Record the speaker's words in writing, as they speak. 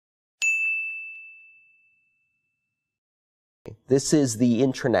This is the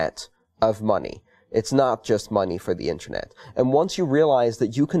internet of money. It's not just money for the internet. And once you realize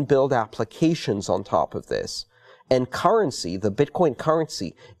that you can build applications on top of this, and currency, the Bitcoin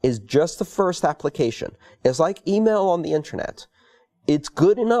currency, is just the first application. It's like email on the internet. It's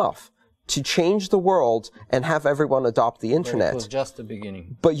good enough to change the world and have everyone adopt the internet. But it was just the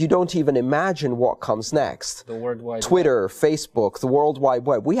beginning. But you don't even imagine what comes next. The World Wide Twitter, Facebook, the World Wide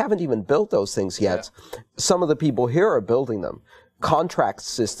Web. We haven't even built those things yet. Yeah. Some of the people here are building them. Contract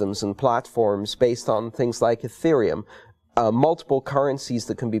systems and platforms based on things like Ethereum, multiple currencies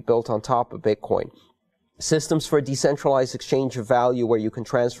that can be built on top of Bitcoin. Systems for decentralized exchange of value where you can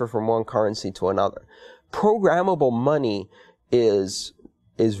transfer from one currency to another. Programmable money is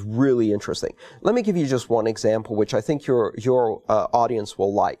really interesting. Let me give you just one example, which I think your audience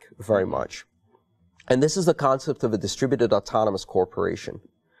will like very much. And this is the concept of a distributed autonomous corporation.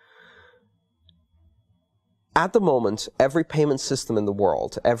 At the moment, every payment system in the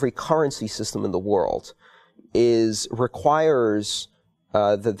world, every currency system in the world requires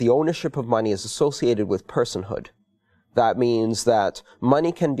that the ownership of money is associated with personhood. That means that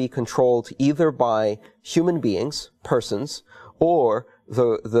money can be controlled either by human beings, persons, or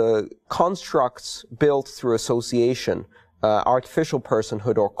the constructs built through association, artificial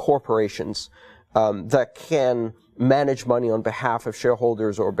personhood or corporations that can manage money on behalf of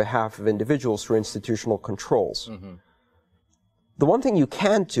shareholders or behalf of individuals through institutional controls. Mm-hmm. The one thing you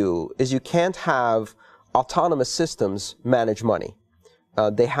can't do is you can't have autonomous systems manage money.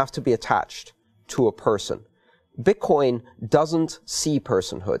 They have to be attached to a person. Bitcoin doesn't see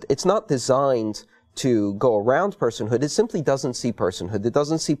personhood. It's not designed to go around personhood. It simply doesn't see personhood. It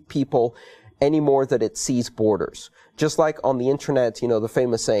doesn't see people any more than it sees borders. Just like on the internet, you know, the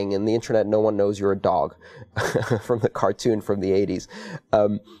famous saying, in the internet, no one knows you're a dog, from the cartoon from the 80s.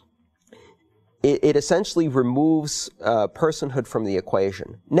 It essentially removes personhood from the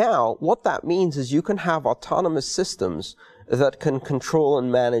equation. Now, what that means is you can have autonomous systems that can control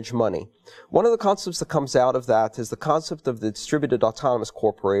and manage money. One of the concepts that comes out of that is the concept of the distributed autonomous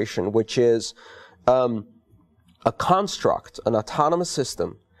corporation, which is a construct, an autonomous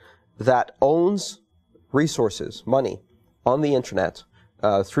system that owns resources, money, on the internet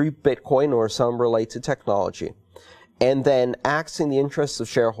through Bitcoin or some related technology, and then acts in the interests of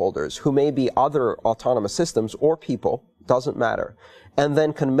shareholders, who may be other autonomous systems or people, doesn't matter, and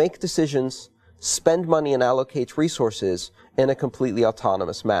then can make decisions, spend money, and allocate resources in a completely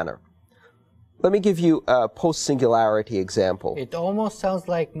autonomous manner. Let me give you a post-singularity example. It almost sounds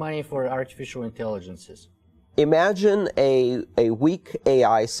like money for artificial intelligences. Imagine a weak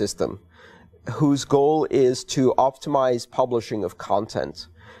AI system whose goal is to optimize publishing of content.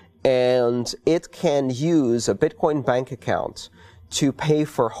 And it can use a Bitcoin bank account to pay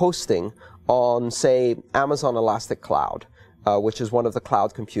for hosting on, say, Amazon Elastic Cloud, which is one of the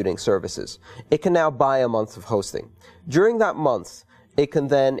cloud computing services. It can now buy a month of hosting. During that month, it can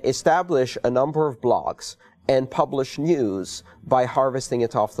then establish a number of blogs and publish news by harvesting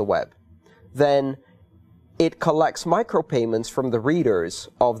it off the web. Then it collects micropayments from the readers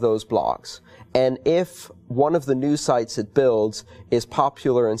of those blogs. And if one of the news sites it builds is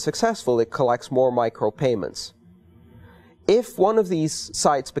popular and successful, it collects more micropayments. If one of these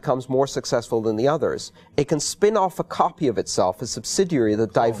sites becomes more successful than the others, it can spin off a copy of itself, a subsidiary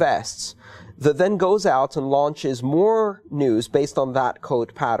that divests, that then goes out and launches more news based on that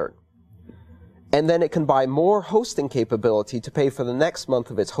code pattern. And then it can buy more hosting capability to pay for the next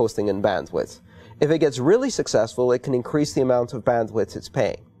month of its hosting and bandwidth. If it gets really successful, it can increase the amount of bandwidth it's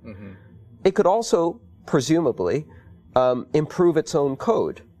paying. Mm-hmm. It could also, presumably, improve its own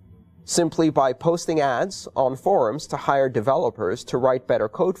code simply by posting ads on forums to hire developers to write better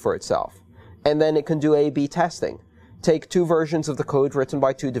code for itself. And then it can do A/B testing. Take two versions of the code written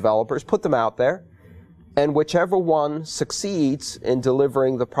by two developers, put them out there, and whichever one succeeds in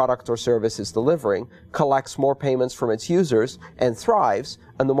delivering the product or service it's delivering collects more payments from its users and thrives,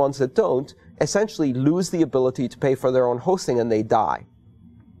 and the ones that don't essentially lose the ability to pay for their own hosting and they die.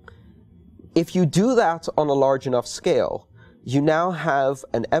 If you do that on a large enough scale, you now have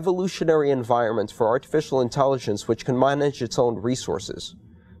an evolutionary environment for artificial intelligence which can manage its own resources.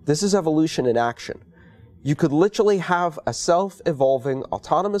 This is evolution in action. You could literally have a self-evolving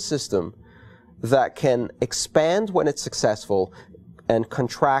autonomous system that can expand when it's successful and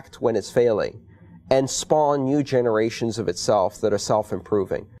contract when it's failing, and spawn new generations of itself that are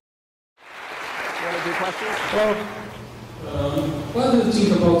self-improving. You want to do questions? Well, what do you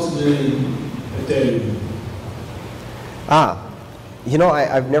think about the Ethereum? You know,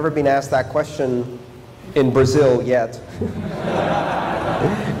 I've never been asked that question in Brazil yet.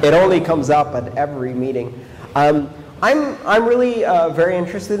 It only comes up at every meeting. I'm really very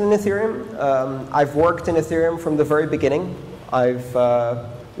interested in Ethereum. I've worked in Ethereum from the very beginning. I've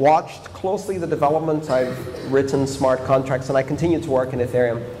watched closely the development. I've written smart contracts, and I continue to work in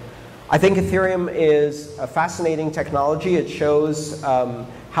Ethereum. I think Ethereum is a fascinating technology. It shows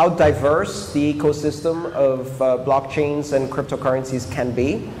how diverse the ecosystem of blockchains and cryptocurrencies can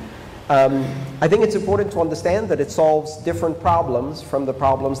be. I think it's important to understand that it solves different problems from the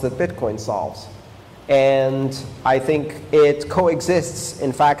problems that Bitcoin solves. And I think it coexists.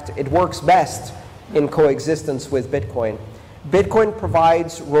 In fact, it works best in coexistence with Bitcoin. Bitcoin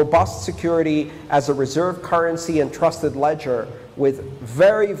provides robust security as a reserve currency and trusted ledger with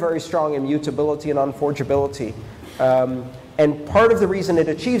very, very strong immutability and unforgeability. And part of the reason it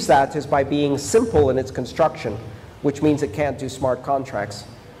achieves that is by being simple in its construction, which means it can't do smart contracts.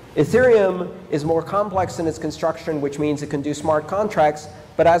 Ethereum is more complex in its construction, which means it can do smart contracts,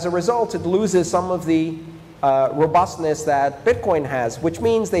 but as a result, it loses some of the robustness that Bitcoin has, which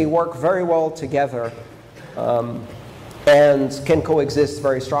means they work very well together and can coexist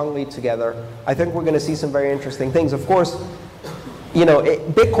very strongly together. I think we're going to see some very interesting things. Of course, you know,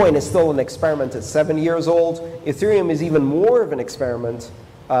 Bitcoin is still an experiment. It's 7 years old. Ethereum is even more of an experiment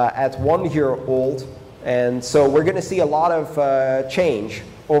at 1 year old. And so we're going to see a lot of change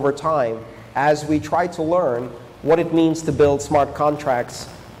over time as we try to learn what it means to build smart contracts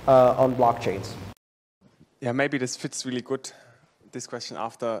on blockchains. Yeah, maybe this fits really good, this question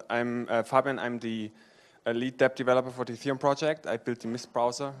after. I'm Fabian, I'm the lead dev developer for the Ethereum project. I built the Mist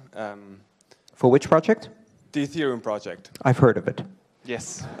browser. For which project? The Ethereum project. I've heard of it.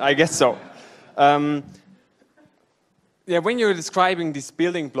 Yes, I guess so. Yeah, when you're describing these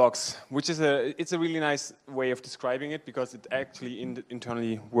building blocks, which is it's a really nice way of describing it because it actually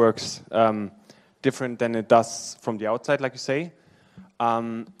internally works different than it does from the outside, like you say.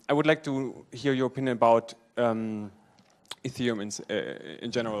 I would like to hear your opinion about Ethereum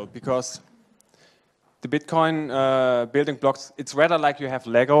in general, because the Bitcoin building blocks, it's rather like you have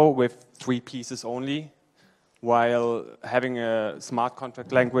Lego with 3 pieces only, while having a smart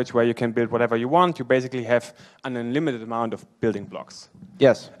contract language where you can build whatever you want, you basically have an unlimited amount of building blocks.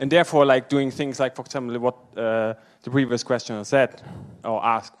 Yes. And therefore, like doing things like, for example, what the previous questioner said or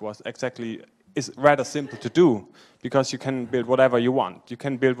asked was exactly, is rather simple to do because you can build whatever you want. You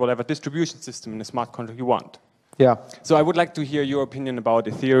can build whatever distribution system in a smart contract you want. Yeah. So I would like to hear your opinion about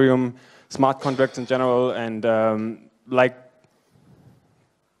Ethereum, smart contracts in general, and like,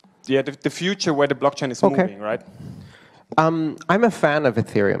 yeah, the future where the blockchain is moving, right? I'm a fan of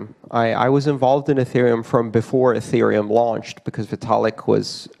Ethereum. I was involved in Ethereum from before Ethereum launched because Vitalik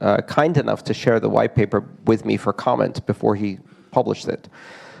was kind enough to share the white paper with me for comment before he published it.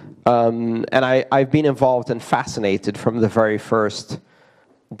 And I've been involved and fascinated from the very first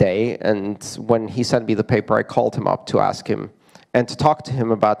day. And when he sent me the paper, I called him up to ask him and to talk to him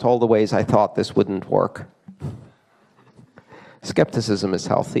about all the ways I thought this wouldn't work. Skepticism is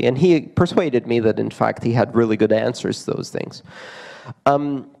healthy, and he persuaded me that, in fact, he had really good answers to those things.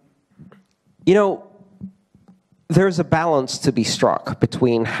 You know, there's a balance to be struck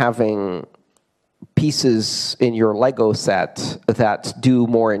between having pieces in your Lego set that do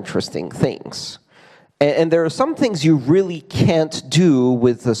more interesting things. And there are some things you really can't do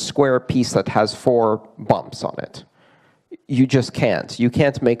with a square piece that has 4 bumps on it. You just can't. You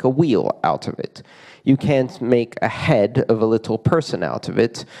can't make a wheel out of it. You can't make a head of a little person out of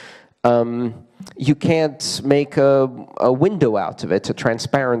it. You can't make a window out of it, a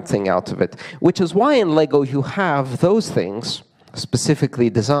transparent thing out of it, which is why in Lego you have those things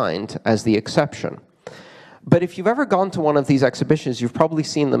specifically designed as the exception. But if you've ever gone to one of these exhibitions, you've probably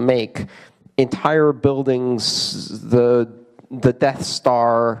seen them make entire buildings, the Death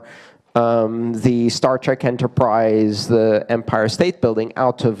Star, the Star Trek Enterprise, the Empire State Building,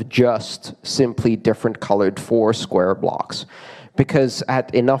 out of just simply different colored 4 square blocks. Because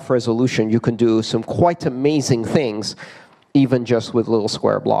at enough resolution, you can do some quite amazing things, even just with little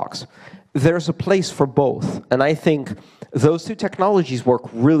square blocks. There's a place for both, and I think those 2 technologies work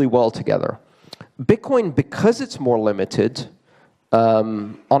really well together. Bitcoin, because it's more limited,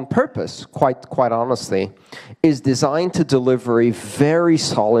 on purpose, quite honestly, is designed to deliver a very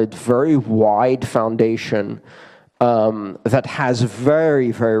solid, very wide foundation that has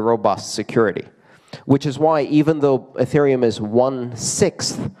very, very robust security. Which is why, even though Ethereum is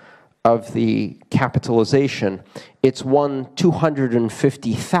 1/6 of the capitalization, it's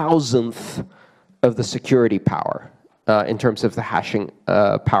 1/250,000th of the security power in terms of the hashing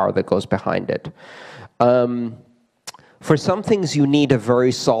power that goes behind it. For some things, you need a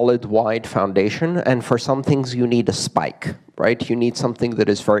very solid, wide foundation, and for some things, you need a spike, right? You need something that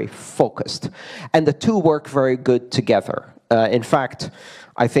is very focused. And the two work very good together. In fact,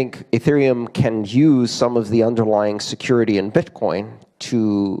 I think Ethereum can use some of the underlying security in Bitcoin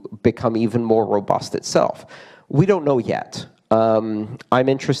to become even more robust itself. We don't know yet. I'm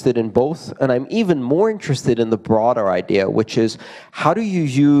interested in both, and I'm even more interested in the broader idea, which is how do you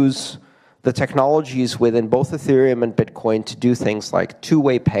use the technologies within both Ethereum and Bitcoin to do things like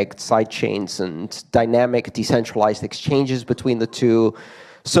two-way pegged sidechains and dynamic decentralized exchanges between the two,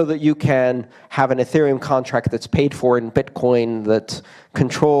 so that you can have an Ethereum contract that's paid for in Bitcoin that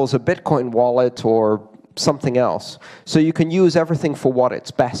controls a Bitcoin wallet or something else. So you can use everything for what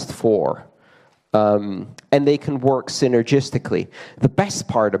it's best for. And they can work synergistically. The best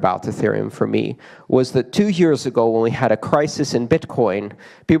part about Ethereum for me was that 2 years ago when we had a crisis in Bitcoin,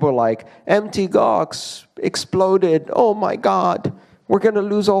 people were like, Mt. Gox exploded, oh my God, we're going to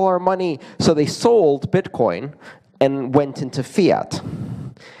lose all our money. So they sold Bitcoin and went into fiat.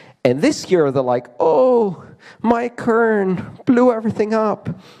 And this year they're like, oh, Mike Kern blew everything up.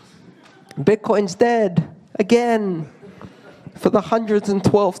 Bitcoin's dead again for the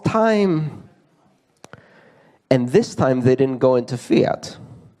 112th time. And this time they didn't go into fiat.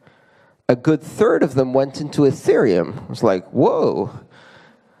 A good third of them went into Ethereum. I was like, whoa.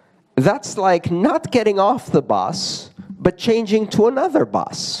 That's like not getting off the bus, but changing to another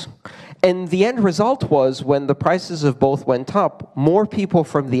bus. And the end result was when the prices of both went up, more people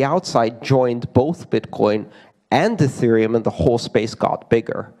from the outside joined both Bitcoin and Ethereum, and the whole space got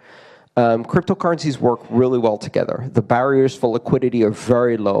bigger. Cryptocurrencies work really well together. The barriers for liquidity are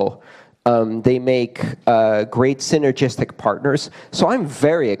very low. They make great synergistic partners. So I'm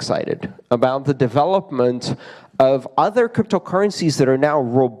very excited about the development of other cryptocurrencies that are now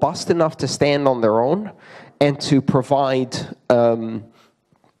robust enough to stand on their own and to provide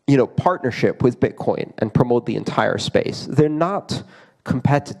partnership with Bitcoin and promote the entire space. They're not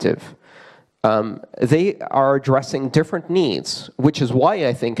competitive. They are addressing different needs, which is why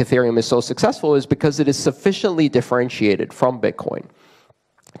I think Ethereum is so successful, is because it is sufficiently differentiated from Bitcoin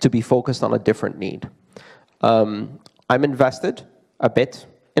to be focused on a different need. I'm invested a bit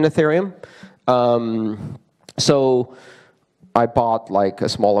in Ethereum. So I bought like a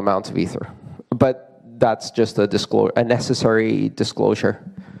small amount of Ether. But that's just a necessary disclosure.